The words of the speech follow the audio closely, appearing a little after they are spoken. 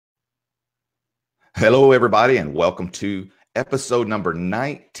Hello, everybody, and welcome to episode number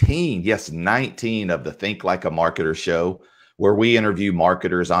 19. Yes, 19 of the Think Like a Marketer show, where we interview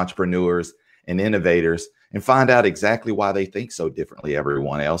marketers, entrepreneurs, and innovators and find out exactly why they think so differently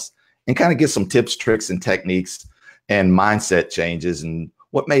everyone else and kind of get some tips, tricks, and techniques and mindset changes and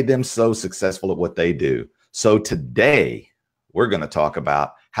what made them so successful at what they do. So today, we're going to talk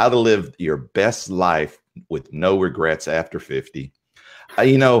about how to live your best life with no regrets after 50.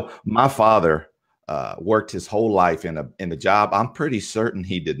 My father worked his whole life in a job I'm pretty certain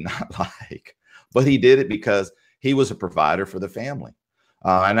he did not like, but he did it because he was a provider for the family.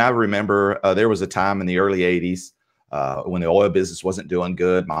 And I remember there was a time in the early 80s when the oil business wasn't doing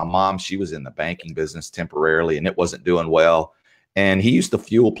good. My mom, she was in the banking business temporarily and it wasn't doing well. And he used to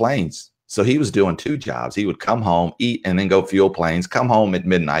fuel planes. So he was doing two jobs. He would come home, eat, and then go fuel planes, come home at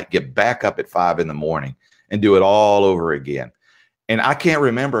midnight, get back up at 5 in the morning and do it all over again. And I can't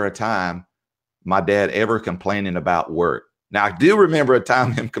remember a time my dad ever complaining about work. Now, I do remember a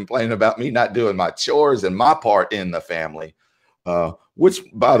time him complaining about me not doing my chores and my part in the family, which,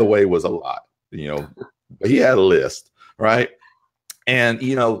 by the way, was a lot. He had a list, right? And,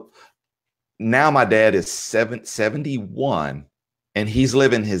 now my dad is 71, and he's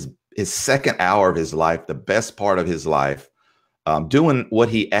living his second hour of his life, the best part of his life, doing what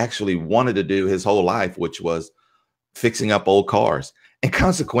he actually wanted to do his whole life, which was fixing up old cars. And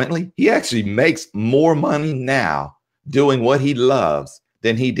consequently, he actually makes more money now doing what he loves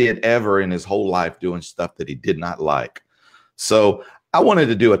than he did ever in his whole life doing stuff that he did not like. So I wanted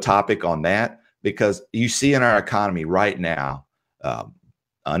to do a topic on that because you see in our economy right now,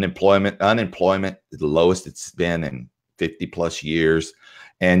 unemployment is the lowest it's been in 50 plus years.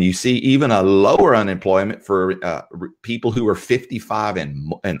 And you see even a lower unemployment for people who are 55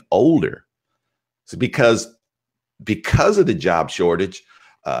 and older. So because of the job shortage,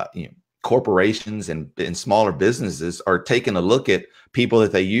 corporations and smaller businesses are taking a look at people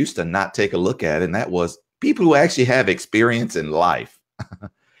that they used to not take a look at. And that was people who actually have experience in life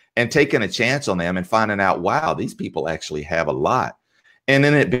and taking a chance on them and finding out, wow, these people actually have a lot. And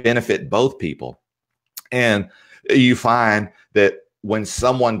then it benefit both people. And you find that when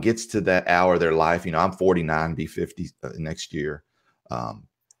someone gets to that hour of their life, I'm 49, be 50 next year.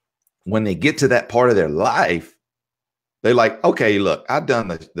 When they get to that part of their life, they're like, okay, look, I've done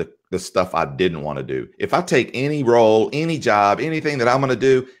the stuff I didn't want to do. If I take any role, any job, anything that I'm going to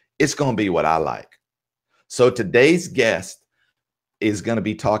do, it's going to be what I like. So today's guest is going to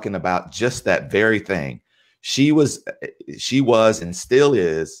be talking about just that very thing. She was and still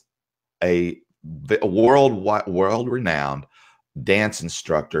is a world-renowned dance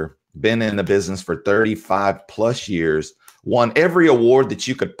instructor, been in the business for 35 plus years, won every award that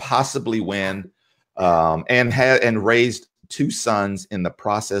you could possibly win. And raised two sons in the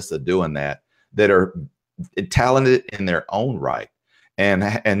process of doing that are talented in their own right.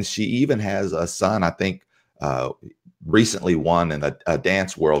 And she even has a son, I think, recently won in a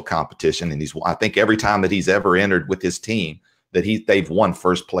dance world competition. And I think every time that he's ever entered with his team that they've won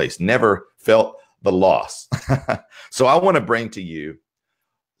first place, never felt the loss. So I want to bring to you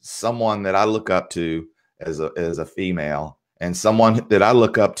someone that I look up to as a female and someone that I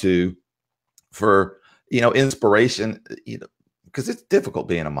look up to for, inspiration, because it's difficult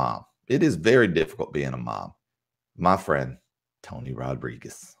being a mom. It is very difficult being a mom. My friend, Tony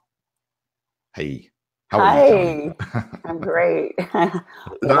Rodriguez. Hey, how are you, Tony? I'm great. I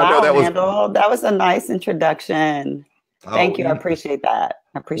Wow, know Randall, that was a nice introduction. Thank you. I appreciate that.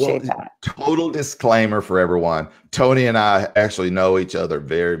 Total disclaimer for everyone. Tony and I actually know each other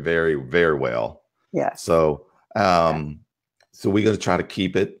very, very, very well. Yeah. So, so we're going to try to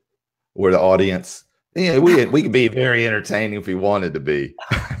keep it where the audience, we could be very entertaining if we wanted to be.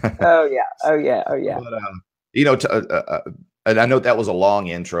 Oh yeah. But, and I know that was a long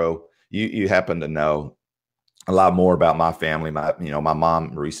intro. You happen to know a lot more about my family. My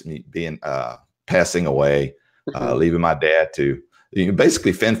mom recently passing away, leaving my dad to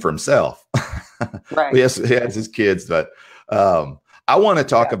basically fend for himself. Right. Yes, he has his kids, but I want to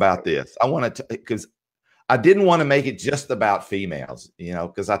talk about this. I want to, because I didn't want to make it just about females,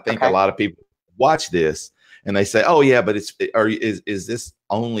 because I think a lot of people watch this and they say, oh yeah, but is this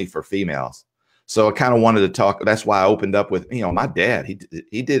only for females? So I kind of wanted to talk. That's why I opened up with, my dad,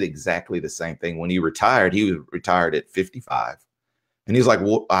 he did exactly the same thing. When he retired, he was retired at 55 and he's like,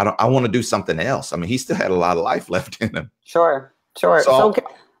 well, I want to do something else. I mean, he still had a lot of life left in him. Sure. So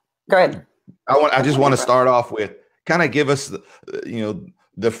go ahead. I just want to start off with kind of give us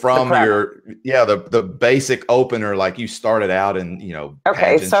the basic opener, like you started out in,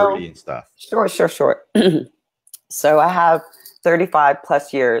 Okay, pageantry and stuff. Sure. So I have 35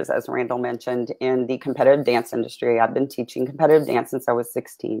 plus years, as Randall mentioned, in the competitive dance industry. I've been teaching competitive dance since I was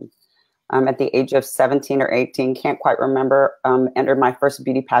 16. At the age of 17 or 18, can't quite remember, entered my first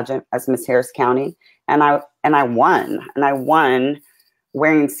beauty pageant as Miss Harris County. And I won. And I won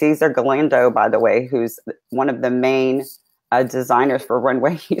wearing Cesar Galindo, by the way, who's one of the main designers for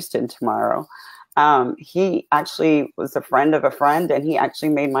Runway Houston tomorrow. He actually was a friend of a friend, and he actually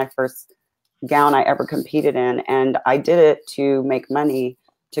made my first gown I ever competed in. And I did it to make money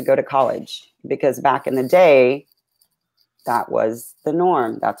to go to college, because back in the day, that was the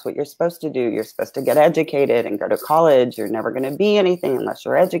norm. That's what you're supposed to do. You're supposed to get educated and go to college. You're never going to be anything unless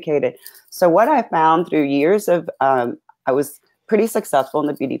you're educated. So what I found through years of, I was pretty successful in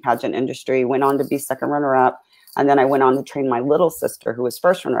the beauty pageant industry, went on to be second runner-up. And then I went on to train my little sister, who was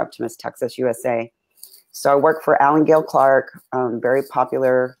first runner-up to Miss Texas USA. So I worked for Al and Gail Clark, very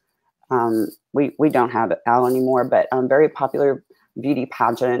popular. We don't have Al anymore, but very popular beauty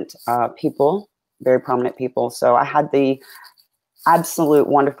pageant people, very prominent people. So I had the absolute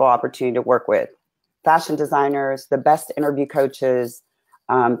wonderful opportunity to work with fashion designers, the best interview coaches,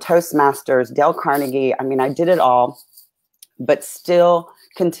 Toastmasters, Dale Carnegie. I mean, I did it all, but still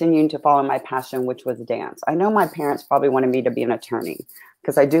continuing to follow my passion, which was dance. I know my parents probably wanted me to be an attorney,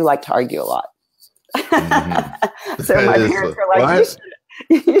 because I do like to argue a lot. Mm-hmm. So my parents were like,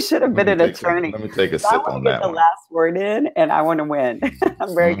 you should have been an attorney. Let me take a sip on that. I want to get the last word in, and I want to win.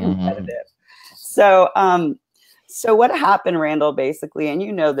 I'm very competitive. So, so what happened, Randall, basically, and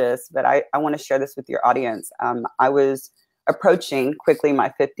you know this, but I want to share this with your audience. I was approaching quickly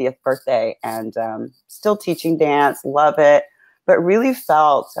my 50th birthday, and still teaching dance, love it, but really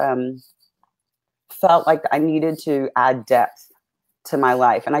felt like I needed to add depth to my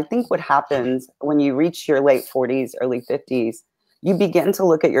life. And I think what happens when you reach your late 40s, early 50s, you begin to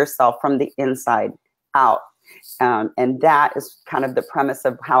look at yourself from the inside out. And that is kind of the premise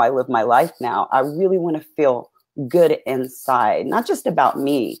of how I live my life now. I really want to feel good inside, not just about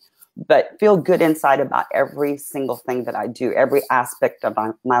me, but feel good inside about every single thing that I do, every aspect of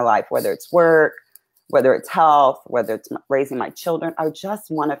my life, whether it's work, whether it's health, whether it's raising my children. I just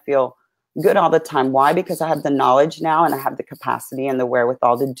want to feel good all the time. Why? Because I have the knowledge now, and I have the capacity and the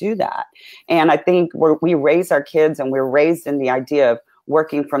wherewithal to do that. And I think we raise our kids, and we're raised in the idea of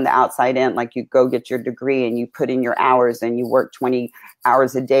working from the outside in, like you go get your degree and you put in your hours and you work 20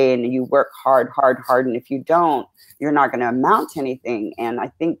 hours a day and you work hard. And if you don't, you're not going to amount to anything. And I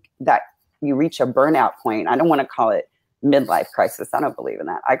think that you reach a burnout point. I don't want to call it midlife crisis. I don't believe in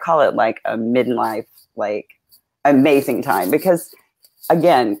that. I call it like a midlife, like amazing time, because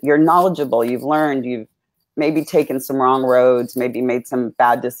again, you're knowledgeable, you've learned, you've maybe taken some wrong roads, maybe made some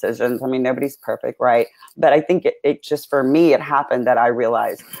bad decisions. I mean, nobody's perfect, right? But I think it just, for me, it happened that I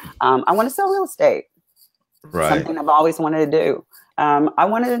realized I want to sell real estate. Right. Something I've always wanted to do. I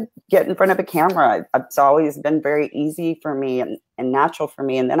want to get in front of a camera. It's always been very easy for me and natural for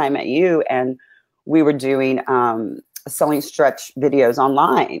me. And then I met you, and we were doing selling stretch videos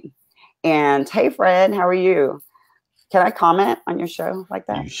online. And hey, Fred, how are you? Can I comment on your show like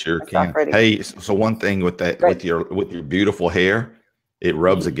that? You sure can. Hey, so one thing with that, with your beautiful hair, it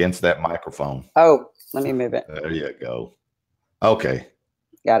rubs against that microphone. Oh, let me move it. There you go. Okay.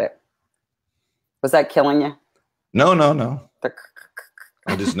 Got it. Was that killing you? No.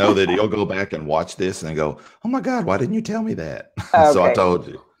 I just know that you'll go back and watch this and go, oh my God, why didn't you tell me that? Okay. So I told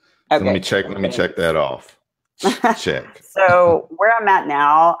you. Okay. So let me check that off. Check. So where I'm at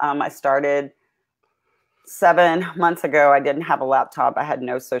now, I started 7 months ago. I didn't have a laptop. I had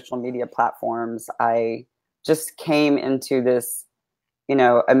no social media platforms. I just came into this,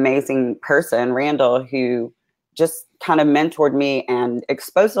 amazing person, Randall, who just kind of mentored me and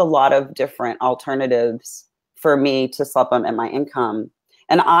exposed a lot of different alternatives for me to supplement my income.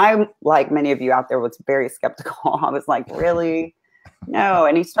 And I, like many of you out there, was very skeptical. I was like, really? No.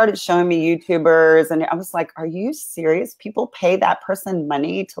 And he started showing me YouTubers, and I was like, are you serious? People pay that person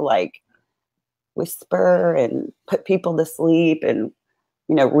money to like whisper and put people to sleep and,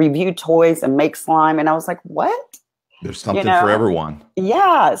 review toys and make slime. And I was like, what? There's something for everyone.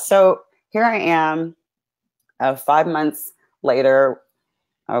 Yeah. So here I am 5 months later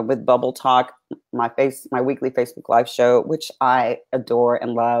with Bubble Talk, my weekly Facebook Live show, which I adore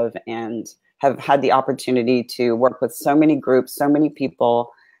and love, and have had the opportunity to work with so many groups, so many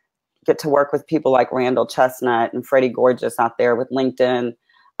people, get to work with people like Randall Chestnut and Freddie Gorgeous out there with LinkedIn.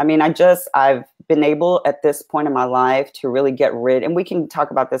 I mean, I've been able at this point in my life to really get rid, and we can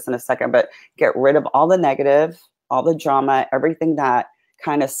talk about this in a second, but get rid of all the negative, all the drama, everything that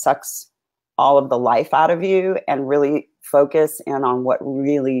kind of sucks all of the life out of you, and really focus in on what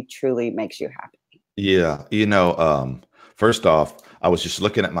really, truly makes you happy. Yeah. First off, I was just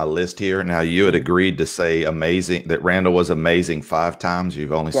looking at my list here. Now, you had agreed to say amazing, that Randall was amazing 5 times.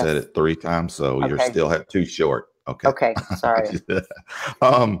 You've only said Yes. it 3 times, so you're Okay. still too short. Okay. Okay. Sorry.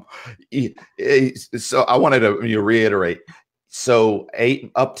 um, so I wanted to reiterate. So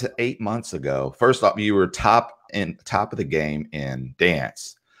up to 8 months ago, first off, you were top of the game in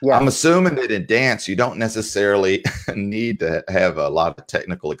dance. Yes. I'm assuming that in dance, you don't necessarily need to have a lot of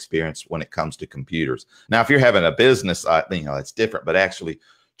technical experience when it comes to computers. Now, if you're having a business, that's different, but actually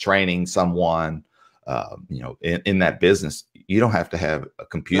training someone, in that business, you don't have to have a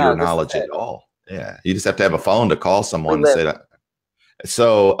computer knowledge at all. Yeah. You just have to have a phone to call someone and say that.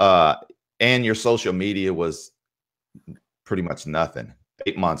 So, and your social media was pretty much nothing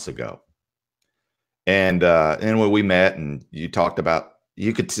 8 months ago. And when we met and you talked about,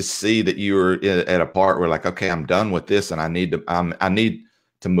 you could just see that you were at a part where like, okay, I'm done with this, and I need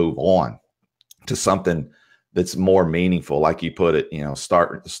to move on to something that's more meaningful. Like you put it,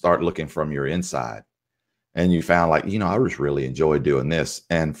 start looking from your inside. And you found like, I just really enjoy doing this.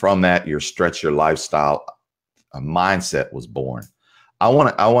 And from that, your stretch your lifestyle mindset was born. I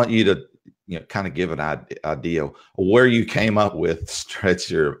want you to, kind of give an idea where you came up with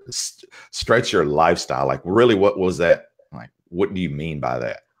stretch your lifestyle. Like, really, what was that? Like, what do you mean by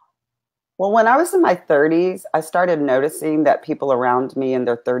that? Well, when I was in my 30s, I started noticing that people around me in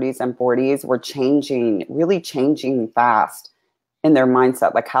their 30s and 40s were really changing fast in their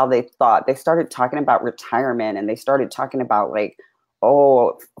mindset, like how they thought. They started talking about retirement, and they started talking about like,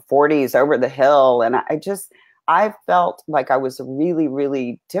 40s over the hill. And I felt like I was really,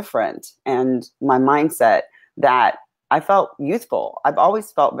 really different. And my mindset, that I felt youthful. I've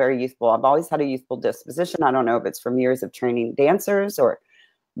always felt very youthful. I've always had a youthful disposition. I don't know if it's from years of training dancers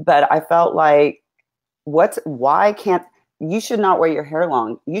but I felt like, you should not wear your hair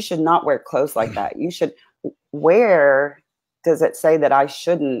long. You should not wear clothes like that. Where does it say that I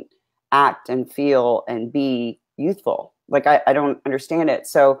shouldn't act and feel and be youthful? Like, I don't understand it.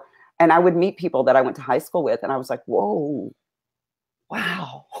 So, and I would meet people that I went to high school with, and I was like, whoa,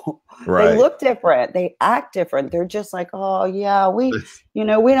 wow. Right. They look different. They act different. They're just like, oh yeah, we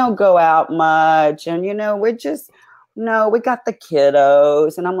don't go out much. And, we got the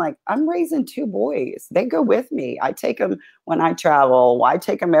kiddos. And I'm like, I'm raising 2 boys. They go with me. I take them when I travel. I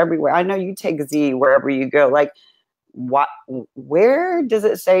take them everywhere. I know you take Z wherever you go. Like, where does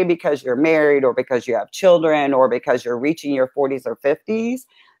it say because you're married, or because you have children, or because you're reaching your 40s or 50s,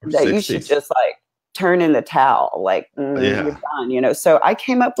 that 60s. You should just like turn in the towel, like, you're done, So I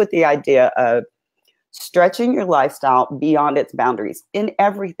came up with the idea of stretching your lifestyle beyond its boundaries in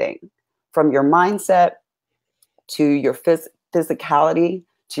everything, from your mindset to your physicality,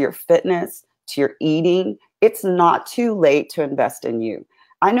 to your fitness, to your eating. It's not too late to invest in you.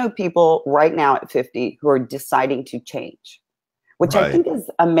 I know people right now at 50 who are deciding to change, which I think is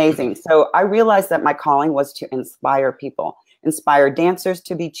amazing. So I realized that my calling was to inspire people. Inspire dancers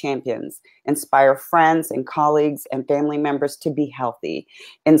to be champions, inspire friends and colleagues and family members to be healthy,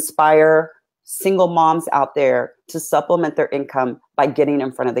 inspire single moms out there to supplement their income by getting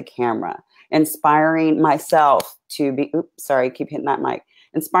in front of the camera, inspiring myself to be, keep hitting that mic,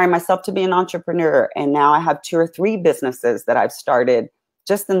 inspiring myself to be an entrepreneur. And now I have 2 or 3 businesses that I've started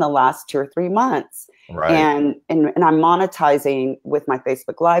just in the last 2 or 3 months. Right. And I'm monetizing with my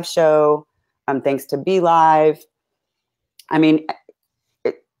Facebook Live show, thanks to Be Live. I mean,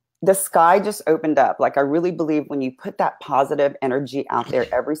 the sky just opened up. Like, I really believe when you put that positive energy out there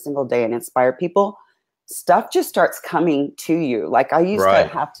every single day and inspire people, stuff just starts coming to you. Like, I used to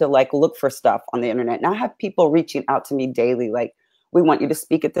have to like look for stuff on the internet. Now I have people reaching out to me daily. Like, we want you to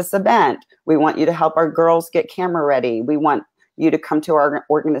speak at this event. We want you to help our girls get camera ready. We want you to come to our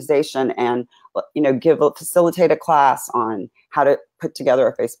organization and, facilitate a class on how to put together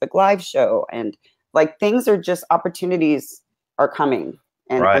a Facebook Live show. And like, things are just, opportunities are coming.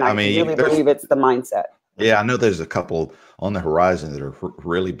 And I really believe it's the mindset. Yeah, I know there's a couple on the horizon that are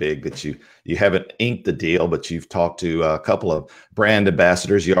really big that you haven't inked the deal, but you've talked to a couple of brand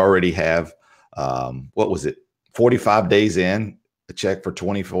ambassadors. You already have, what was it, 45 days in, a check for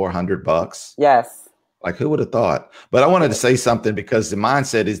 $2,400. Yes. Like, who would have thought? But I wanted to say something, because the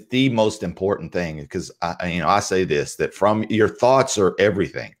mindset is the most important thing. Because I say this, that from your thoughts are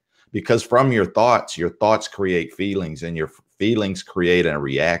everything. Because from your thoughts create feelings, and your feelings create a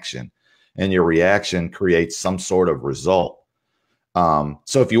reaction, and your reaction creates some sort of result.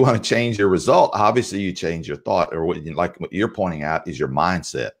 So if you want to change your result, obviously you change your thought, or what you're pointing out is your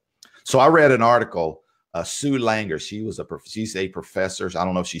mindset. So I read an article, Sue Langer, she's a professor. I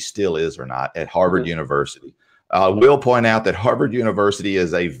don't know if she still is or not, at Harvard University. We'll point out that Harvard University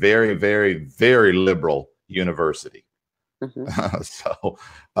is a very, very, very liberal university.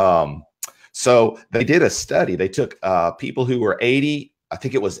 Mm-hmm. So they did a study. They took people who were 80, I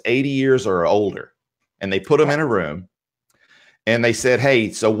think it was 80 years or older, and they put them in a room. And they said,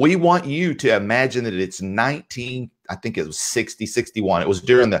 hey, so we want you to imagine that it's 19, I think it was 60, 61. It was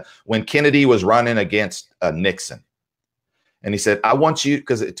during when Kennedy was running against Nixon. And he said, I want you,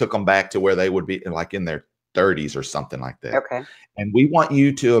 because it took them back to where they would be like in their 30s or something like that. Okay. And we want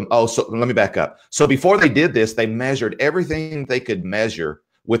you to, so let me back up. So before they did this, they measured everything they could measure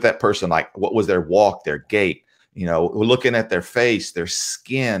with that person, like what was their walk, their gait, looking at their face, their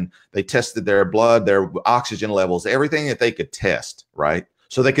skin. They tested their blood, their oxygen levels, everything that they could test, right?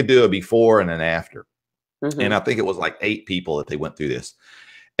 So they could do a before and an after. Mm-hmm. And I think it was like 8 people that they went through this.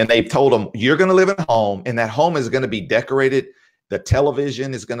 And they told them, you're going to live in a home, and that home is going to be decorated. The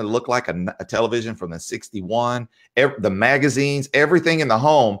television is going to look like a television from the 61. The magazines, everything in the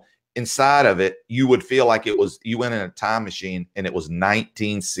home, inside of it, you would feel like you went in a time machine and it was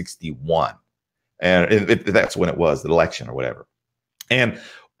 1961. And that's when it was, the election or whatever. And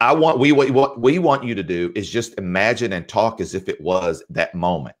what we want you to do is just imagine and talk as if it was that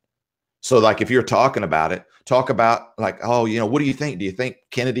moment. So like if you're talking about it, talk about like, oh, what do you think? Do you think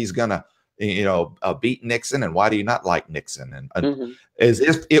Kennedy's gonna, beat Nixon? And why do you not like Nixon? And mm-hmm. As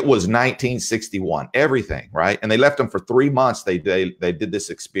if it was 1961, everything, right? And they left them for 3 months. They did this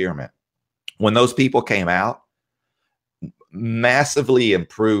experiment. When those people came out, massively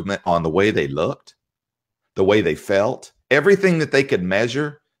improvement on the way they looked, the way they felt, everything that they could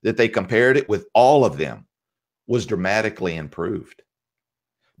measure, that they compared it with, all of them was dramatically improved,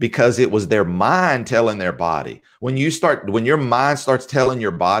 because it was their mind telling their body. When your mind starts telling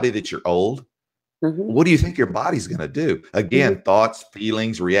your body that you're old, mm-hmm. what do you think your body's going to do? Again, mm-hmm. thoughts,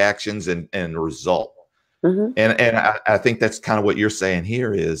 feelings, reactions, and result. Mm-hmm. And I think that's kind of what you're saying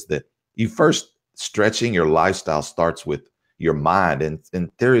here, is that you first stretching your lifestyle starts with your mind,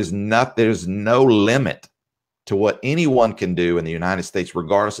 and there's no limit to what anyone can do in the United States,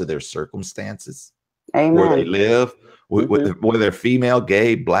 regardless of their circumstances, Amen. Where they live, mm-hmm. whether they're female,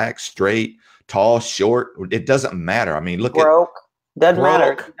 gay, black, straight, tall, short. It doesn't matter. I mean, look broke. Doesn't broke.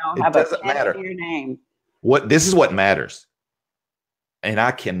 Matter. You don't have it doesn't matter. In your name. This is what matters. And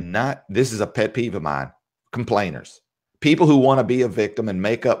this is a pet peeve of mine. Complainers. People who want to be a victim and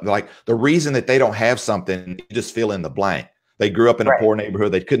make up, like, the reason that they don't have something, you just fill in the blank. They grew up in a poor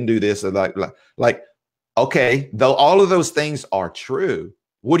neighborhood. They couldn't do this. Or like, okay, though all of those things are true,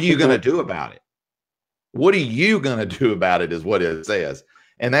 what are you going to do about it? What are you going to do about it is what it says.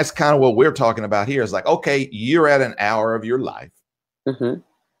 And that's kind of what we're talking about here. Is like, okay, you're at an hour of your life. Mm-hmm.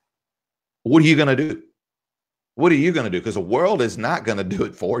 What are you going to do? What are you going to do? Because the world is not going to do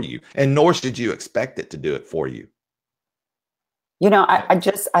it for you. And nor should you expect it to do it for you.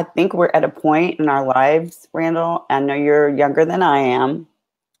 I think we're at a point in our lives, Randall. I know you're younger than I am.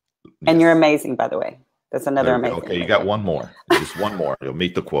 And you're amazing, by the way. That's another amazing. Okay, you got one more. Just one more. You'll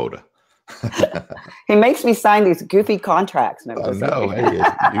meet the quota. He makes me sign these goofy contracts. No, hey,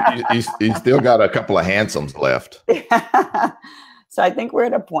 you still got a couple of handsomes left. So I think we're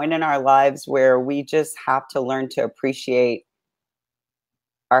at a point in our lives where we just have to learn to appreciate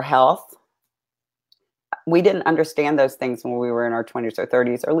our health. We didn't understand those things when we were in our 20s or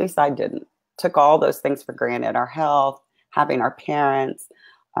 30s, or at least I didn't. Took all those things for granted. Our health, having our parents,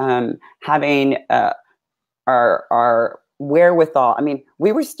 having our wherewithal. I mean,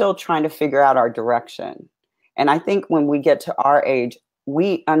 we were still trying to figure out our direction. And I think when we get to our age,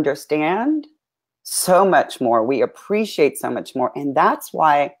 we understand so much more. We appreciate so much more. And that's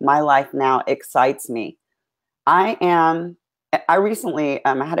why my life now excites me. I recently,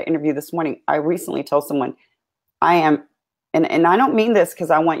 I had an interview this morning. I recently told someone I am, and I don't mean this because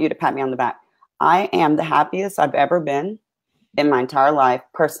I want you to pat me on the back. I am the happiest I've ever been in my entire life,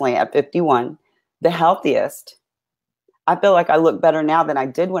 personally, at 51, the healthiest. I feel like I look better now than I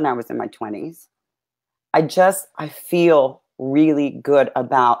did when I was in my 20s. I feel really good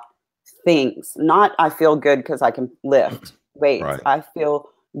about things. Not I feel good because I can lift weights. Right. I feel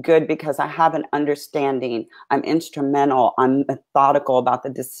good because I have an understanding. I'm instrumental. I'm methodical about the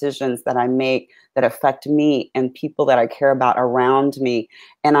decisions that I make that affect me and people that I care about around me.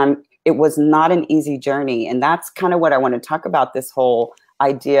 And it was not an easy journey. And that's kind of what I want to talk about, this whole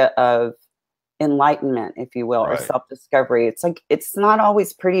idea of enlightenment, if you will, right. or self-discovery. It's like, it's not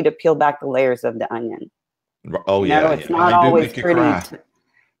always pretty to peel back the layers of the onion. Oh, yeah. It's not always pretty.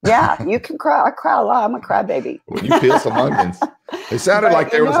 Yeah, you can cry. I cry a lot. I'm a crybaby. When you peel some onions. It sounded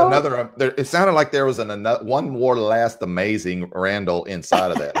like there was another. It sounded like there was one more last amazing Randall inside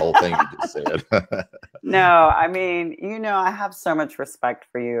of that whole thing you just said. No, I mean, I have so much respect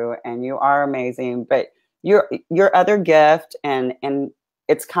for you, and you are amazing. But your other gift, and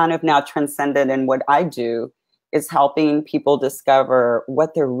it's kind of now transcended in what I do, is helping people discover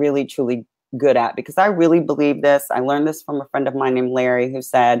what they're really truly good at. Because I really believe this. I learned this from a friend of mine named Larry, who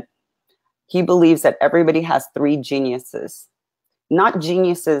said he believes that everybody has three geniuses. Not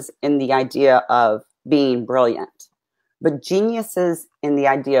geniuses in the idea of being brilliant, but geniuses in the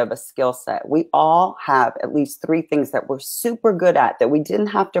idea of a skill set. We all have at least three things that we're super good at, that we didn't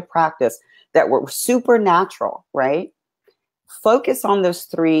have to practice, that were supernatural, right? Focus on those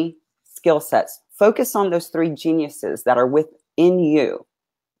three skill sets. Focus on those three geniuses that are within you,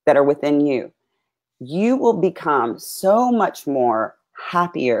 You will become so much more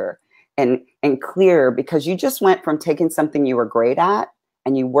happier and clearer, because you just went from taking something you were great at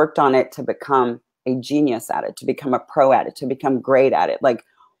and you worked on it to become a genius at it, to become a pro at it, to become great at it. Like,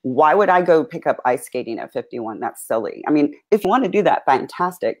 why would I go pick up ice skating at 51? That's silly. I mean, if you want to do that,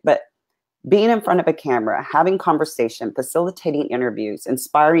 fantastic. But being in front of a camera, having conversation, facilitating interviews,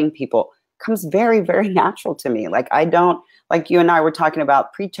 inspiring people comes very, very natural to me. Like, I don't, like you and I were talking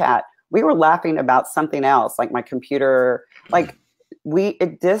about pre-chat, we were laughing about something else, like my computer, like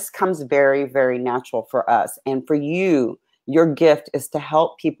this comes very, very natural for us. And for you, your gift is to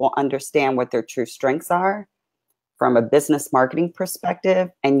help people understand what their true strengths are from a business marketing perspective.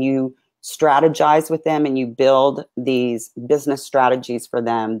 And you strategize with them and you build these business strategies for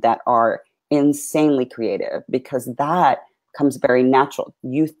them that are insanely creative, because that comes very natural.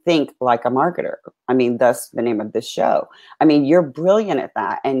 You think like a marketer. I mean, thus the name of this show. I mean, you're brilliant at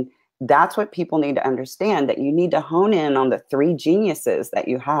that. And that's what people need to understand, that you need to hone in on the three geniuses that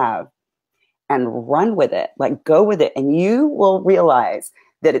you have and run with it, like go with it. And you will realize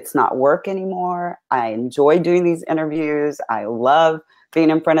that it's not work anymore. I enjoy doing these interviews. I love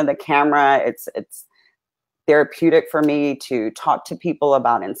being in front of the camera. It's therapeutic for me to talk to people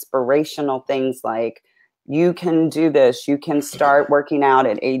about inspirational things like, you can do this. You can start working out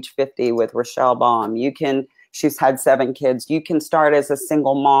at age 50 with Rochelle Baum. She's had 7 kids. You can start as a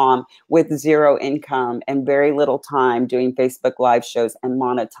single mom with 0 income and very little time doing Facebook Live shows and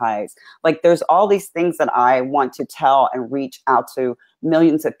monetize. Like, there's all these things that I want to tell and reach out to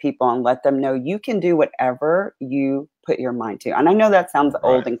millions of people and let them know you can do whatever you put your mind to. And I know that sounds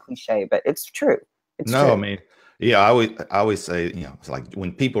old and cliche, but it's true. It's true. I mean, yeah, I always say, it's like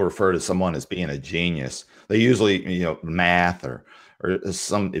when people refer to someone as being a genius, they usually, math or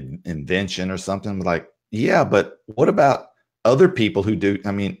some invention or something like, yeah, but what about other people who do?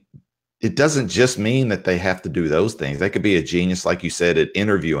 I mean, it doesn't just mean that they have to do those things. They could be a genius, like you said, at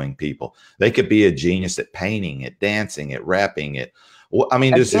interviewing people. They could be a genius at painting, at dancing, at rapping, I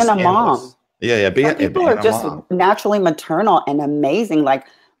mean, there's being just a mom. Yeah, people are just naturally maternal and amazing. Like,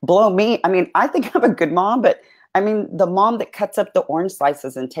 blow me. I mean, I think I'm a good mom, but I mean, the mom that cuts up the orange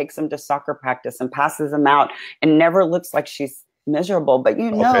slices and takes them to soccer practice and passes them out and never looks like she's miserable. But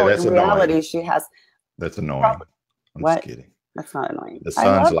in reality, she has. That's annoying. I'm just kidding. That's not annoying. The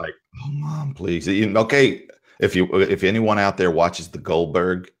son's like, oh, mom, please. Okay, if anyone out there watches the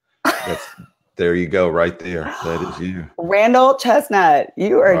Goldberg, there you go, right there. That is you, Randall Chestnut.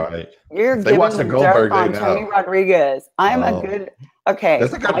 You're giving the Goldberg on Tony Rodriguez. I'm a good. Okay,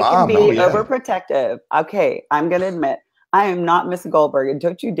 that's a good mom. I can be overprotective. Okay, I'm gonna admit I am not Miss Goldberg, and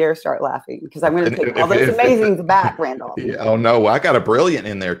don't you dare start laughing, because I'm going to take all those amazings back, Randall. Yeah, oh no, I got a brilliant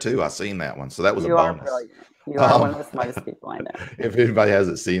in there too. I seen that one, so that was a bonus. You are brilliant. You are one of the smartest people I know. If anybody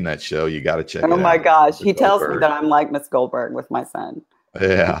hasn't seen that show, you got to check it out. Oh my gosh, he tells me that I'm like Miss Goldberg with my son.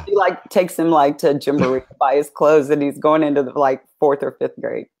 Yeah, he takes him to Gymboree to buy his clothes, and he's going into the 4th or 5th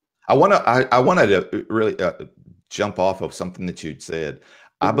grade. I wanted to really jump off of something that you'd said.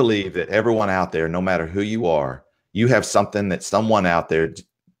 Mm-hmm. I believe that everyone out there, no matter who you are, you have something that someone out there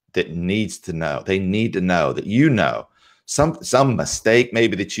that needs to know. They need to know that some mistake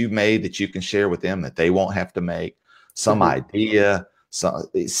maybe that you made that you can share with them that they won't have to make, some idea,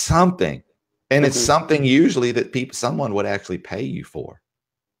 something. And it's something usually that someone would actually pay you for.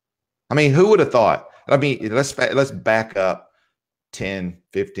 I mean, who would have thought? I mean, let's back up 10,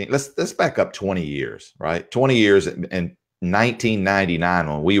 15, let's back up 20 years, right? 20 years in 1999,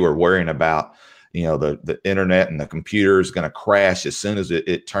 when we were worrying about the internet and the computer is going to crash as soon as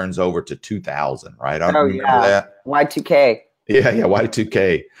it turns over to 2000, right? I remember that. Y2K. Yeah,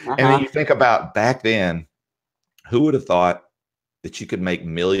 Y2K. And then you think about back then, who would have thought that you could make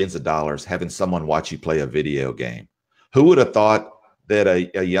millions of dollars having someone watch you play a video game? Who would have thought that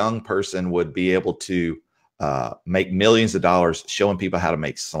a young person would be able to make millions of dollars showing people how to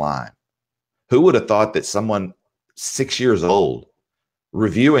make slime? Who would have thought that someone 6 years old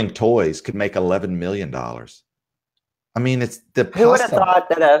reviewing toys could make $11 million? I mean, it's the who would have thought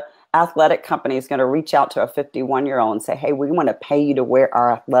that athletic company is going to reach out to a 51-year-old and say, hey, we want to pay you to wear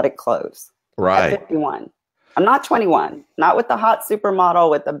our athletic clothes Right. at 51. I'm not 21, not with the hot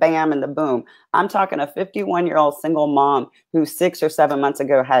supermodel with the bam and the boom. I'm talking a 51-year-old single mom who 6 or 7 months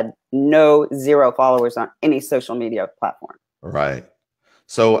ago had zero followers on any social media platform. Right.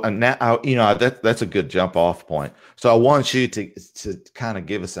 So now, that's a good jump off point. So I want you to kind of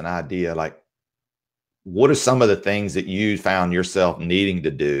give us an idea, like, what are some of the things that you found yourself needing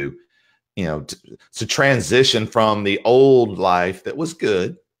to do, to transition from the old life that was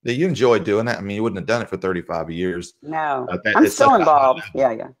good, that you enjoyed doing that? I mean, you wouldn't have done it for 35 years. No, I'm still involved. Yeah.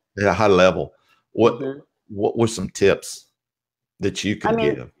 At a high level. What were some tips that you could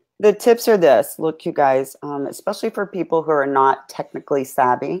give? The tips are this. Look, you guys, especially for people who are not technically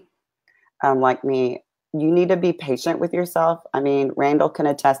savvy, like me, you need to be patient with yourself. I mean, Randall can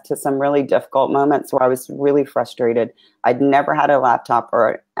attest to some really difficult moments where I was really frustrated. I'd never had a laptop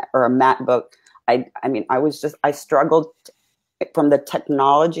or a MacBook. I struggled from the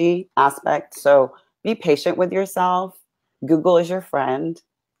technology aspect. So be patient with yourself. Google is your friend.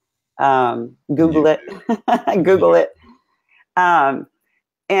 Google it. Google it. And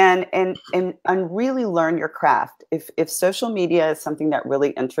really learn your craft. If social media is something that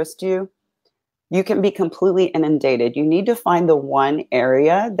really interests you, you can be completely inundated. You need to find the one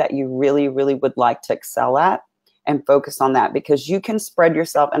area that you really, really would like to excel at and focus on that, because you can spread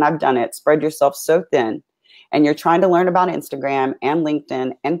yourself, and I've done it, spread yourself so thin, and you're trying to learn about Instagram and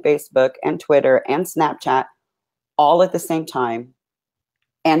LinkedIn and Facebook and Twitter and Snapchat all at the same time,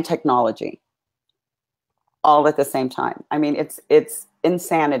 and technology all at the same time. I mean, it's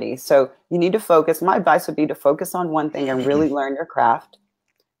insanity. So you need to focus. My advice would be to focus on one thing and really learn your craft.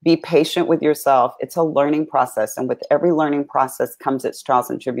 Be patient with yourself. It's a learning process. And with every learning process comes its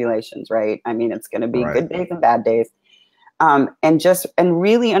trials and tribulations, right? I mean, it's going to be good days and bad days. And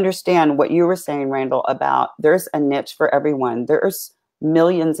really understand what you were saying, Randall, about there's a niche for everyone. There's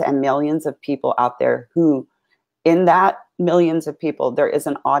millions and millions of people out there who, in that millions of people, there is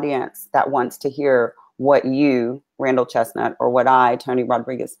an audience that wants to hear what you, Randall Chestnut, or what I, Tony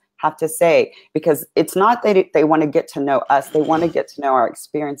Rodriguez, have to say, because it's not that they want to get to know us. They want to get to know our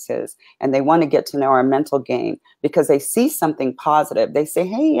experiences, and they want to get to know our mental game, because they see something positive. They say,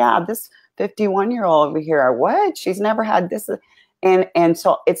 hey, yeah, this 51-year-old over here, what? She's never had this. And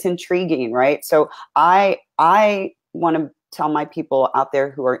so it's intriguing, right? So I want to tell my people out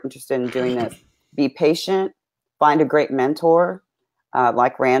there who are interested in doing this, be patient, find a great mentor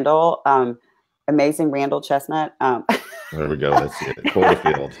like Randall, amazing Randall Chestnut. There we go. That's it.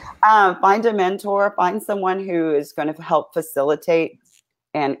 Porterfield. Find a mentor. Find someone who is going to help facilitate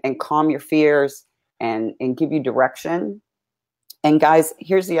and calm your fears and give you direction. And guys,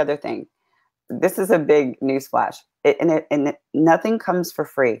 here's the other thing. This is a big newsflash. Nothing comes for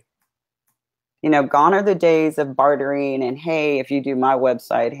free. Gone are the days of bartering and, hey, if you do my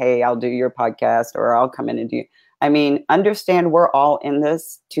website, hey, I'll do your podcast, or I'll come in and do. I mean, understand we're all in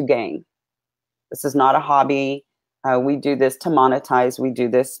this to gain. This is not a hobby. We do this to monetize. We do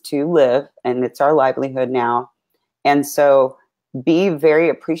this to live, and it's our livelihood now. And so be very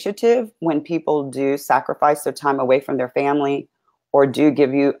appreciative when people do sacrifice their time away from their family, or do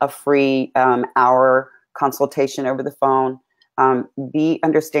give you a free hour consultation over the phone. Be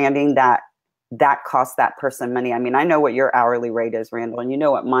understanding that costs that person money. I mean, I know what your hourly rate is, Randall, and you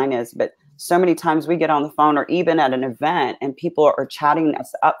know what mine is, but so many times we get on the phone or even at an event and people are chatting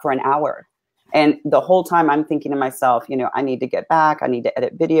us up for an hour. And the whole time I'm thinking to myself, I need to get back. I need to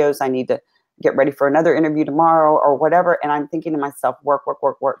edit videos. I need to get ready for another interview tomorrow or whatever. And I'm thinking to myself, work.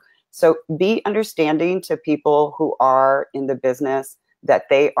 So be understanding to people who are in the business that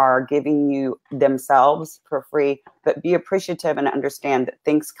they are giving you themselves for free, but be appreciative and understand that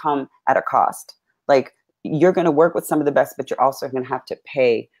things come at a cost. Like, you're going to work with some of the best, but you're also going to have to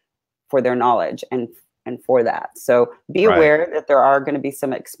pay for their knowledge and for that. So be aware that there are going to be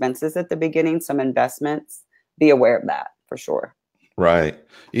some expenses at the beginning, some investments. Be aware of that for sure. Right.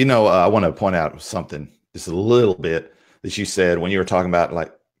 I want to point out something just a little bit that you said when you were talking about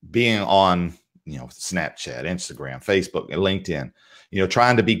like being on, Snapchat, Instagram, Facebook, and LinkedIn,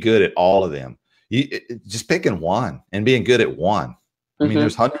 trying to be good at all of them. Just picking one and being good at one. I mean,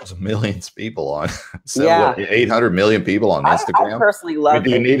 there's hundreds of millions of people on, 800 million people on Instagram. I personally love.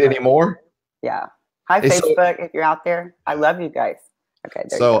 Do you need any more? Yeah. Hi, Facebook, if you're out there. I love you guys. Okay.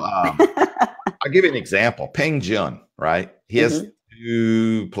 So I'll give you an example. Peng Joon, right? He has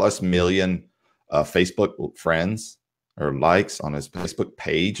 2+ million Facebook friends or likes on his Facebook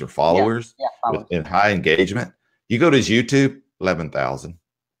page or followers in high engagement. You go to his YouTube, 11,000.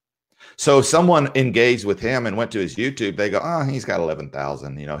 So if someone engaged with him and went to his YouTube, they go, oh, he's got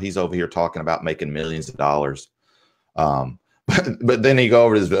 11,000. You know, he's over here talking about making millions of dollars. But then you go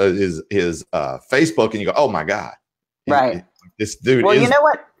over to his Facebook and you go, oh my God. Right. This dude well, is. you know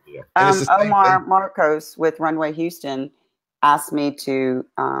what? Omar thing. Marcos with Runway Houston asked me to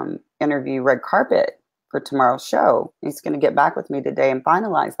interview Red Carpet for tomorrow's show. He's going to get back with me today and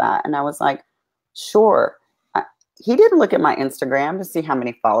finalize that. And I was like, sure. He didn't look at my Instagram to see how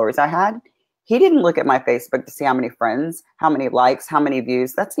many followers I had. He didn't look at my Facebook to see how many friends, how many likes, how many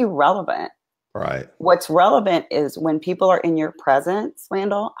views. That's irrelevant. Right. What's relevant is when people are in your presence,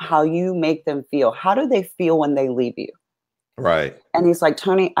 Randall, how you make them feel. How do they feel when they leave you? Right. And he's like,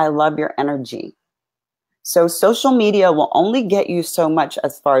 Tony, I love your energy. So social media will only get you so much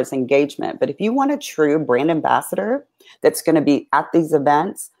as far as engagement. But if you want a true brand ambassador that's going to be at these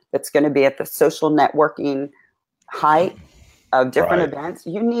events, that's going to be at the social networking height of different events,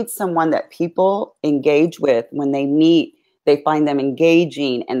 you need someone that people engage with when they meet. They find them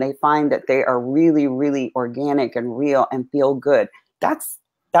engaging and they find that they are really, really organic and real and feel good. That's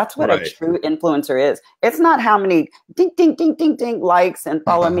what a true influencer is. It's not how many ding, ding, ding, ding, ding likes and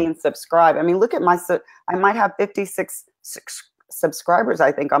follow me and subscribe. I mean, look at I might have 56 subscribers,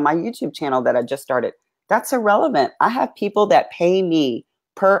 I think, on my YouTube channel that I just started. That's irrelevant. I have people that pay me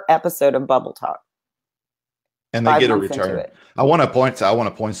per episode of Bubble Talk. And they get a return. I want to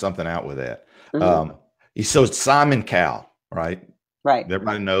point something out with that. Mm-hmm. So Simon Cowell, right? Right.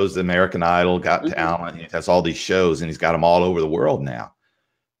 Everybody knows the American Idol, Got Talent. He has all these shows and he's got them all over the world now.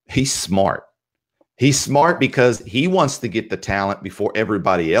 He's smart. He's smart because he wants to get the talent before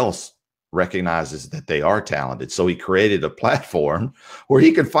everybody else recognizes that they are talented. So he created a platform where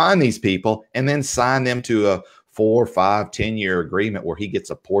he could find these people and then sign them to a 4, 5, 10-year agreement where he gets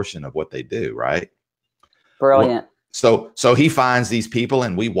a portion of what they do, right? Brilliant. So he finds these people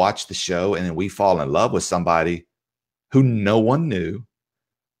and we watch the show and then we fall in love with somebody who no one knew.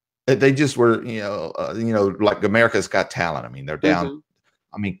 They just were, like America's Got Talent. I mean, they're down. Mm-hmm.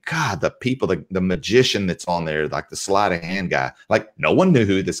 I mean, God, the people, the magician that's on there, like the sleight of hand guy, like no one knew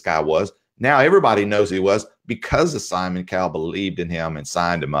who this guy was. Now everybody knows who he was because of Simon Cowell believed in him and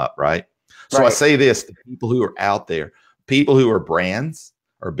signed him up, right? So I say this to people who are out there, people who are brands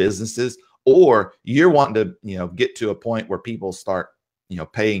or businesses, or you're wanting to, get to a point where people start,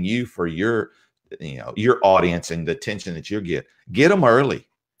 paying you for your audience and the attention that you get them early.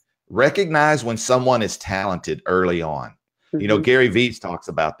 Recognize when someone is talented early on. Mm-hmm. Gary Vee talks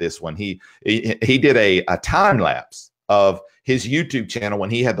about this when he did a time lapse of his YouTube channel when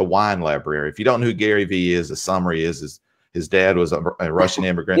he had the wine library. If you don't know who Gary Vee is, the summary is his dad was a Russian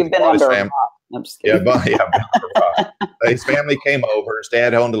immigrant. You've been under a rock. I'm just kidding. His family came over. His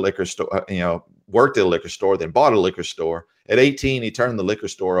dad owned a liquor store, worked at a liquor store, then bought a liquor store. At 18, he turned the liquor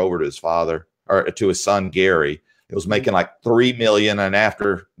store over to his father or to his son, Gary. It was making like $3 million. And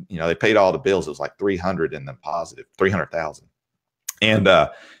after, they paid all the bills, it was like 300 and then positive 300,000. And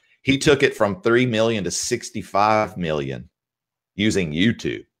he took it from 3 million to 65 million using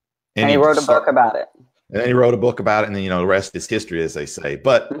YouTube. And he wrote a book about it. And then he wrote a book about it. And then, the rest is history, as they say.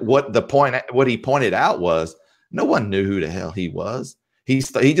 But what he pointed out was no one knew who the hell he was. He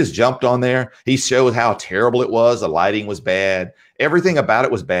just jumped on there. He showed how terrible it was. The lighting was bad. Everything about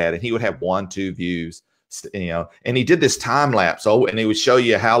it was bad. And he would have 1, 2 views. And he did this time lapse. And he would show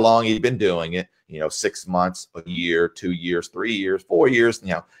you how long he'd been doing it, 6 months, a year, 2 years, 3 years, 4 years,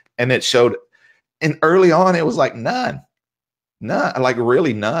 and it showed. And early on, it was like none, like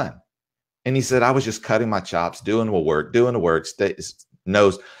really none. And he said, I was just cutting my chops, doing the work,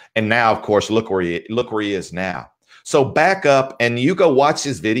 knows. And now, of course, look where he is now. So back up and you go watch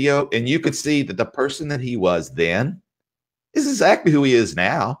his video and you could see that the person that he was then is exactly who he is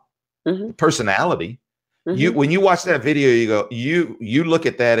now. Mm-hmm. Personality. Mm-hmm. When you watch that video, you look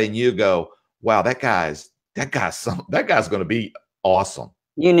at that and you go, wow, that guy's going to be awesome.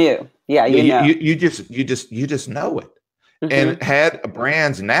 You knew. Yeah. You just know it. Mm-hmm. And had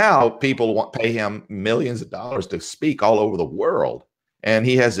brands now, people pay him millions of dollars to speak all over the world. And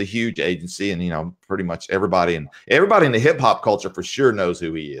he has a huge agency and, pretty much everybody in the hip hop culture for sure knows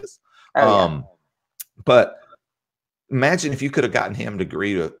who he is. But imagine if you could have gotten him to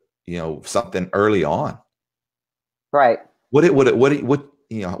agree to, something early on. Right. What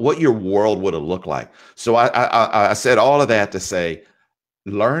your world would have looked like. So I said all of that to say,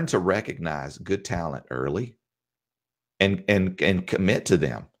 learn to recognize good talent early and commit to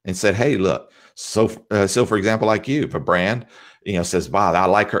them and said, hey, look, so for example, like you, if a brand, says, wow, I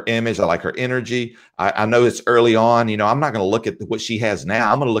like her image. I like her energy. I know it's early on, I'm not going to look at what she has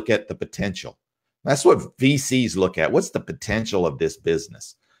now. I'm going to look at the potential. That's what VCs look at. What's the potential of this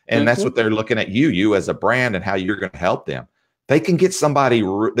business? And that's what they're looking at you as a brand and how you're going to help them. They can get somebody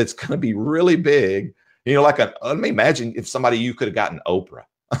that's going to be really big. You know, let me imagine if somebody, you could have gotten Oprah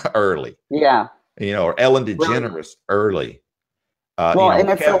early. Yeah. You know, or Ellen DeGeneres early. Well, and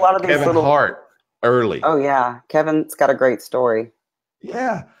it's a lot of these Kevin Hart early. Oh yeah, Kevin's got a great story.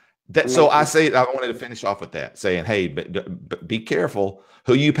 Yeah. So I wanted to finish off with that, saying, hey, be careful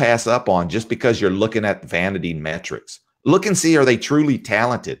who you pass up on just because you're looking at vanity metrics. Look and see, are they truly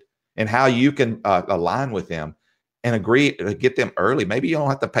talented, and how you can align with them and agree to get them early. Maybe you don't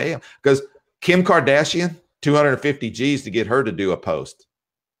have to pay them, because Kim Kardashian, 250 G's to get her to do a post.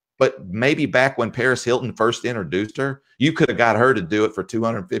 But maybe back when Paris Hilton first introduced her, you could have got her to do it for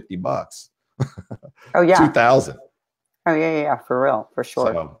 $250. Oh yeah, 2,000. Oh yeah, for real, for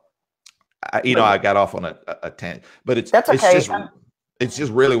sure. So, I got off on a tangent, but that's okay. It's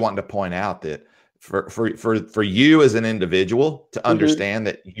just really wanting to point out that for you as an individual to understand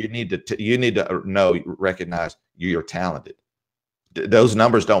that you need to recognize you're talented. Those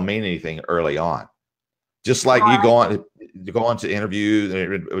numbers don't mean anything early on. Just like you go on to interviews,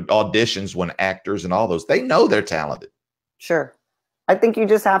 auditions, when actors and all those, they know they're talented. Sure. I think you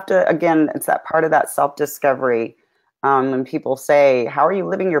just have to, again, it's that part of that self-discovery. When people say, how are you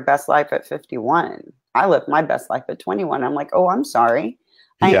living your best life at 51? I lived my best life at 21. I'm like, oh, I'm sorry.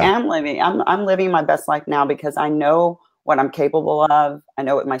 I'm living my best life now because I know what I'm capable of. I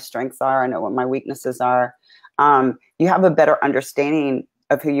know what my strengths are. I know what my weaknesses are. You have a better understanding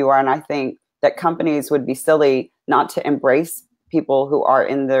of who you are. And I think that companies would be silly not to embrace people who are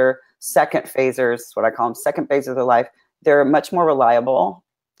in their second phasers, what I call them, second phase of their life. They're much more reliable.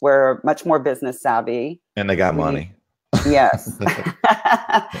 We're much more business savvy. And they got money. Yes.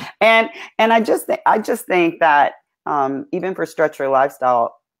 and I just think that even for Stretch Your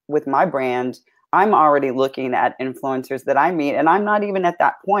Lifestyle with my brand, I'm already looking at influencers that I meet, and I'm not even at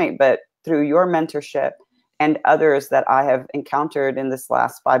that point, but through your mentorship and others that I have encountered in this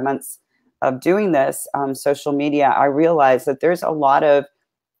last 5 months of doing this social media, I realize that there's a lot of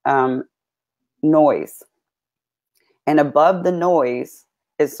noise, and above the noise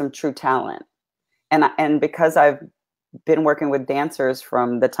is some true talent. And because I've been working with dancers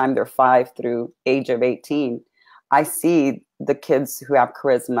from the time they're 5 through age of 18, I see the kids who have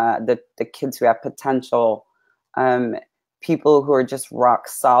charisma, the kids who have potential, people who are just rock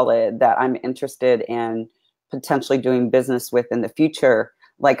solid that I'm interested in potentially doing business with in the future.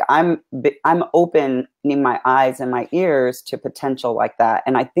 Like I'm opening my eyes and my ears to potential like that.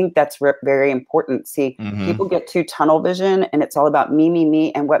 And I think that's very important. See, people get too tunnel vision, and it's all about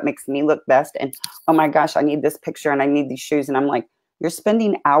me, and what makes me look best. And, oh my gosh, I need this picture and I need these shoes. And I'm like, you're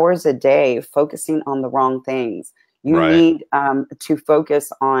spending hours a day focusing on the wrong things. You need to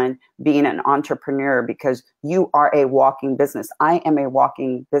focus on being an entrepreneur, because you are a walking business. I am a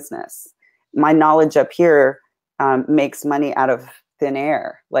walking business. My knowledge up here makes money out of thin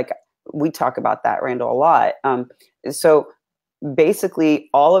air. Like we talk about that, Randall, a lot. So basically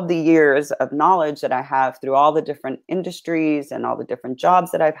all of the years of knowledge that I have through all the different industries and all the different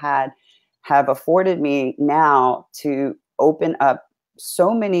jobs that I've had have afforded me now to open up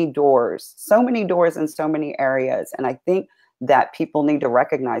so many doors in so many areas. And I think that people need to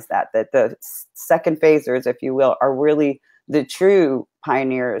recognize that the second phasers, if you will, are really the true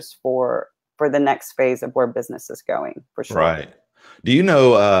pioneers for the next phase of where business is going, for sure. Right. Do you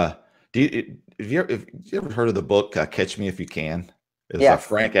know, have you ever heard of the book, Catch Me If You Can? It's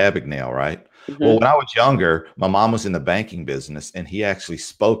Frank Abagnale, right? Well, when I was younger, my mom was in the banking business, and he actually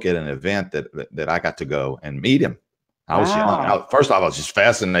spoke at an event that I got to go and meet him. I was young. First off, I was just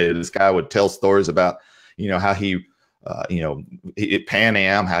fascinated. This guy would tell stories about, how he, at Pan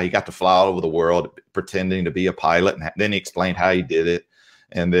Am, how he got to fly all over the world pretending to be a pilot. And then he explained how he did it.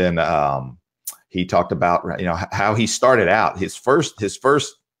 And then he talked about, how he started out. His first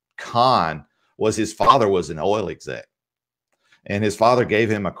con was his father was an oil exec. And his father gave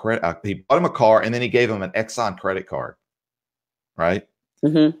him he bought him a car, and then he gave him an Exxon credit card. Right.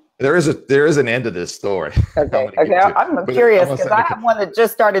 There is an end to this story. Okay. I'm curious, because I have one that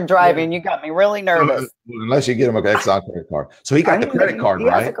just started driving. You got me really nervous. Unless you get him an Exxon credit card. So he got the credit card,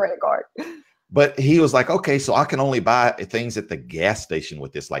 right? He has a credit card. But he was like, okay, so I can only buy things at the gas station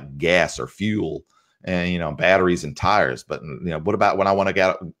with this, like gas or fuel and, batteries and tires. But, what about when I want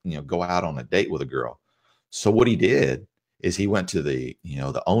to go out on a date with a girl? So what he did is he went to the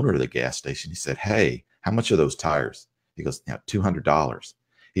owner of the gas station. He said, hey, how much are those tires? He goes, $200.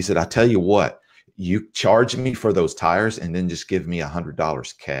 He said, I tell you what, you charge me for those tires and then just give me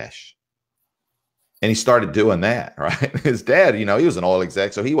 $100 cash. And he started doing that, right? His dad, he was an oil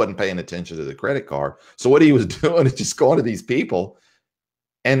exec, so he wasn't paying attention to the credit card. So what he was doing is just going to these people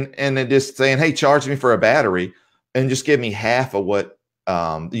and then just saying, hey, charge me for a battery and just give me half of what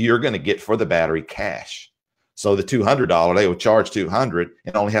you're going to get for the battery cash. So the $200, they would charge 200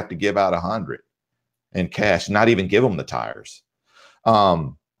 and only have to give out 100 in cash, not even give them the tires.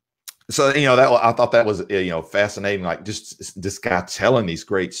 So, that I thought that was, fascinating. Like just this guy telling these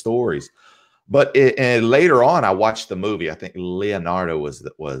great stories. But and later on, I watched the movie. I think Leonardo was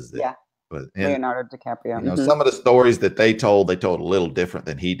yeah. Leonardo DiCaprio. Some of the stories that they told a little different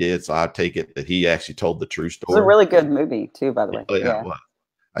than he did. So I take it that he actually told the true story. It's a really good movie too, by the way. Yeah.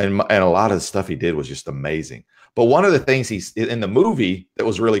 And a lot of the stuff he did was just amazing. But one of the things he's in the movie that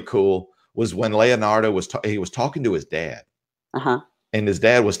was really cool was when Leonardo was talking to his dad. And his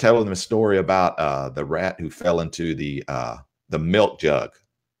dad was telling him a story about the rat who fell into the milk jug.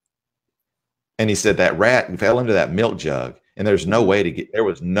 And he said that rat fell into that milk jug, and there was no way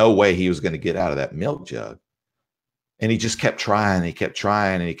he was going to get out of that milk jug. And he just kept trying. He kept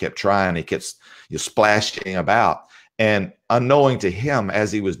trying, and he kept trying. He kept splashing about. And unknowing to him,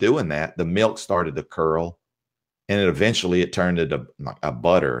 as he was doing that, the milk started to curl, and eventually it turned into a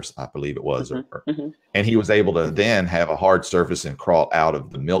butter, I believe it was. And he was able to then have a hard surface and crawl out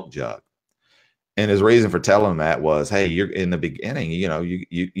of the milk jug. And his reason for telling him that was, hey, you're in the beginning,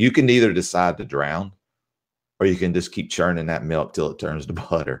 you can either decide to drown, or you can just keep churning that milk till it turns to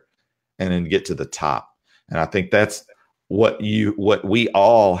butter and then get to the top. And I think that's what we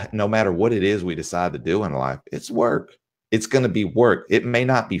all, no matter what it is we decide to do in life, it's work. It's going to be work. It may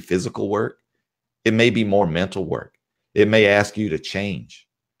not be physical work. It may be more mental work. It may ask you to change,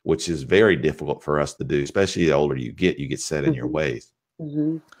 which is very difficult for us to do, especially the older you get set in your ways.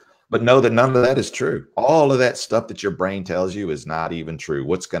 But know that none of that is true. All of that stuff that your brain tells you is not even true.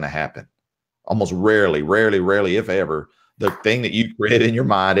 What's going to happen? Almost rarely, if ever, the thing that you create in your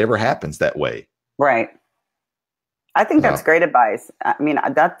mind ever happens that way. Right. I think that's great advice. I mean,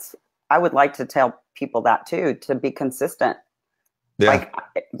 I would like to tell people that too, to be consistent. Yeah.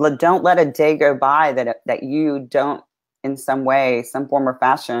 Like, don't let a day go by that you don't, in some way, some form or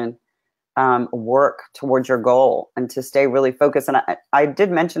fashion, work towards your goal, and to stay really focused. And I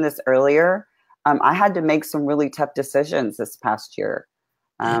did mention this earlier. I had to make some really tough decisions this past year.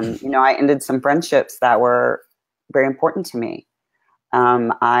 I ended some friendships that were very important to me.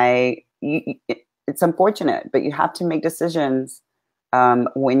 It's unfortunate, but you have to make decisions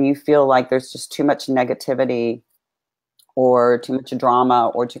when you feel like there's just too much negativity or too much drama,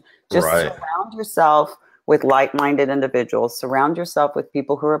 or just surround yourself with like-minded individuals. Surround yourself with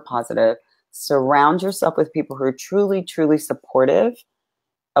people who are positive. Surround yourself with people who are truly, truly supportive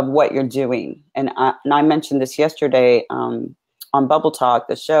of what you're doing. And I mentioned this yesterday on Bubble Talk,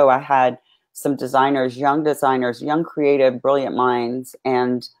 the show. I had some designers, young creative, brilliant minds,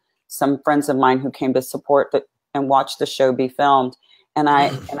 and some friends of mine who came to support and watch the show be filmed. And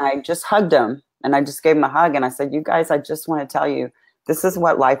I just hugged them, and I just gave them a hug, and I said, you guys, I just want to tell you, this is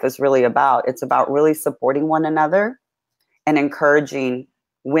what life is really about. It's about really supporting one another and encouraging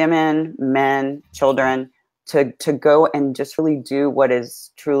women, men, children to go and just really do what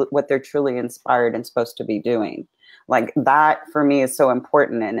they're truly inspired and supposed to be doing. Like, that for me is so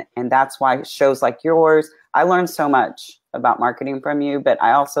important. And that's why shows like yours, I learned so much about marketing from you, but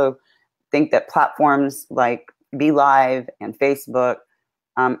I also think that platforms like BeLive and Facebook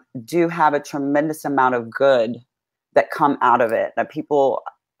do have a tremendous amount of good that come out of it. That people,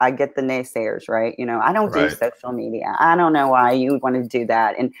 I get the naysayers, right? I don't do social media. I don't know why you would want to do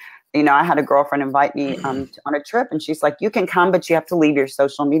that. And, I had a girlfriend invite me on a trip, and she's like, you can come, but you have to leave your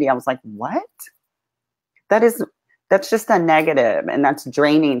social media. I was like, what? That's just a negative, and that's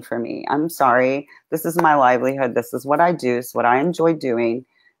draining for me. I'm sorry. This is my livelihood. This is what I do. It's what I enjoy doing.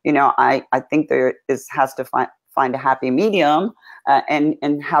 I think has to find a happy medium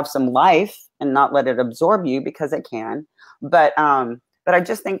and have some life and not let it absorb you, because it can. But I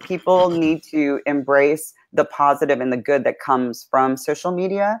just think people need to embrace the positive and the good that comes from social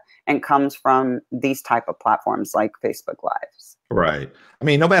media and comes from these type of platforms like Facebook Lives. Right. I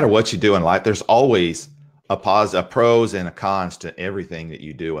mean, no matter what you do in life, there's always a pros and a cons to everything that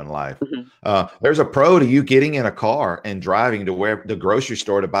you do in life. There's a pro to you getting in a car and driving to the grocery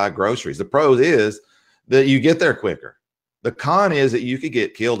store to buy groceries. The pros is that you get there quicker. The con is that you could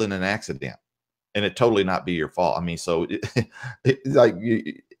get killed in an accident and it totally not be your fault. I mean, so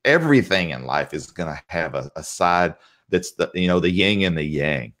everything in life is going to have a side that's the yin and the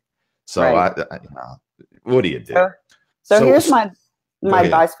yang. So what do you do? So here's my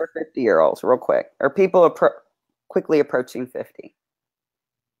advice for 50-year-olds real quick, or people quickly approaching 50.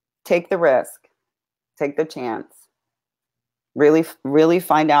 Take the risk, take the chance, really, really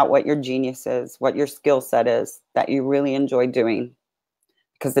find out what your genius is, what your skill set is that you really enjoy doing.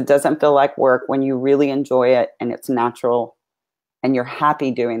 because it doesn't feel like work when you really enjoy it and it's natural and you're happy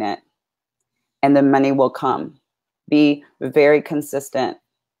doing it. And the money will come. Be very consistent.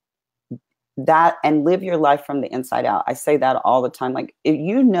 That, and live your life from the inside out. I say that all the time. Like, if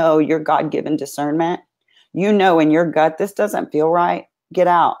you know your God-given discernment, you know in your gut, this doesn't feel right, get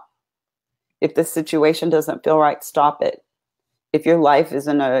out. If the situation doesn't feel right, stop it. If your life is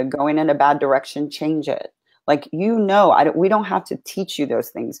going in a bad direction, change it. Like, you know, we don't have to teach you those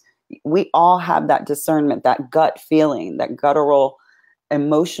things. We all have that discernment, that gut feeling, that guttural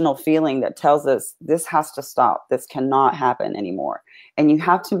emotional feeling that tells us this has to stop. This cannot happen anymore. And you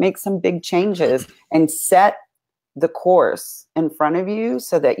have to make some big changes and set the course in front of you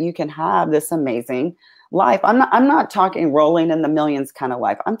so that you can have this amazing life. I'm not talking rolling in the millions kind of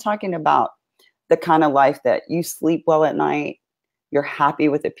life. I'm talking about the kind of life that you sleep well at night. You're happy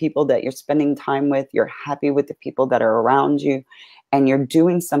with the people that you're spending time with. You're happy with the people that are around you. And you're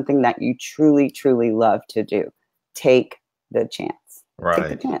doing something that you truly, truly love to do. Take the chance. Right.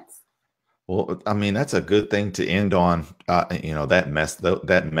 Take the chance. Well, I mean, that's a good thing to end on, you know, that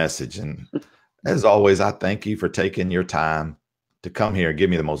message. And as always, I thank you for taking your time to come here and give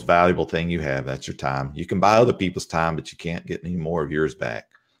me the most valuable thing you have. That's your time. You can buy other people's time, but you can't get any more of yours back.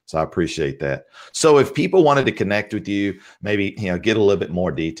 So I appreciate that. So if people wanted to connect with you, maybe, you know, get a little bit more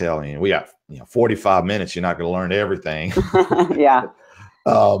detail, and we got, 45 minutes. You're not going to learn everything. Yeah.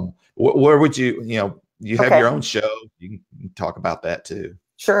 Where would you, you have your own show. You can talk about that too.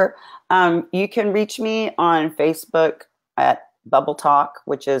 Sure. You can reach me on Facebook at Bubble Talk,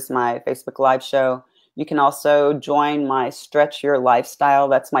 which is my Facebook Live show. You can also join my Stretch Your Lifestyle.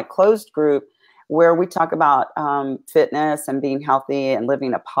 That's my closed group where we talk about fitness and being healthy and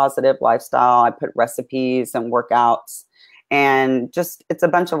living a positive lifestyle. I put recipes and workouts, and just, it's a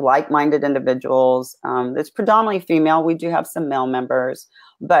bunch of like-minded individuals. It's predominantly female. We do have some male members,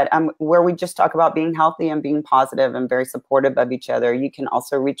 but where we just talk about being healthy and being positive and very supportive of each other. You can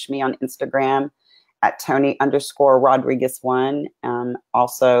also reach me on Instagram at Tony_Rodriguez1.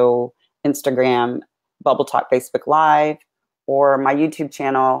 Also Instagram, Bubble Talk Facebook Live, or my YouTube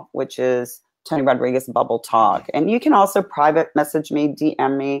channel, which is Tony Rodriguez Bubble Talk. And you can also private message me,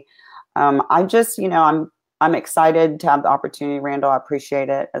 DM me. I just, I'm excited to have the opportunity, Randall. I appreciate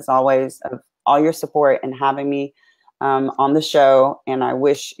it, as always, of all your support and having me on the show. And I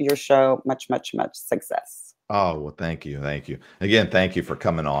wish your show much, much, much success. Oh, well, thank you. Thank you. Again, thank you for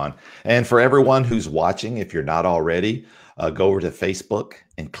coming on. And for everyone who's watching, if you're not already, go over to Facebook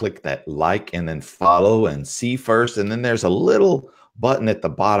and click that like and then follow and see first. And then there's a little button at the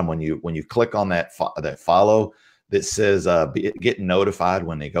bottom when you click on that follow that says get notified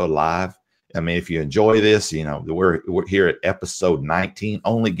when they go live. I mean, if you enjoy this, we're here at episode 19,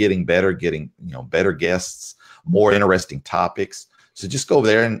 only getting better, better guests, more interesting topics. So just go over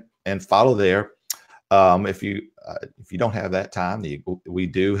there and follow there. If you don't have that time, we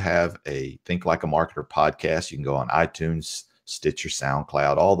do have a Think Like a Marketer podcast. You can go on iTunes, Stitcher,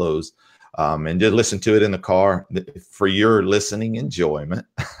 SoundCloud, all those, and just listen to it in the car for your listening enjoyment.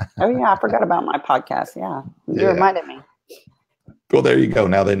 Oh yeah, I forgot about my podcast. Yeah, you reminded me. Well, there you go.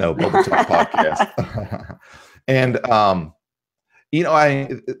 Now they know Bubble Talk podcast. And I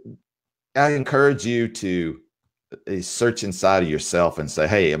encourage you to search inside of yourself and say,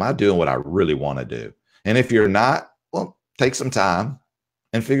 hey, am I doing what I really want to do? And if you're not, well, take some time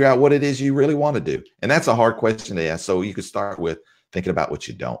and figure out what it is you really want to do. And that's a hard question to ask. So you could start with thinking about what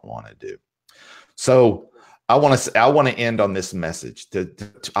you don't want to do. So I want to end on this message.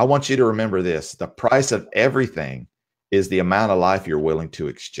 I want you to remember this: the price of everything is the amount of life you're willing to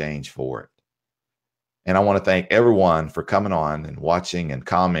exchange for it. And I want to thank everyone for coming on and watching and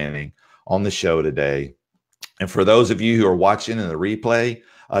commenting on the show today. And for those of you who are watching in the replay,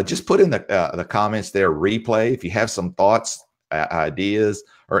 just put in the comments there, replay. If you have some thoughts, ideas,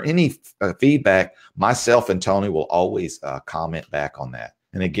 or any feedback, myself and Tony will always comment back on that.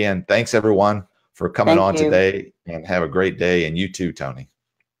 And again, thanks everyone for coming on today, and have a great day. And you too, Tony.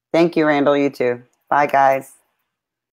 Thank you, Randall. You too. Bye, guys.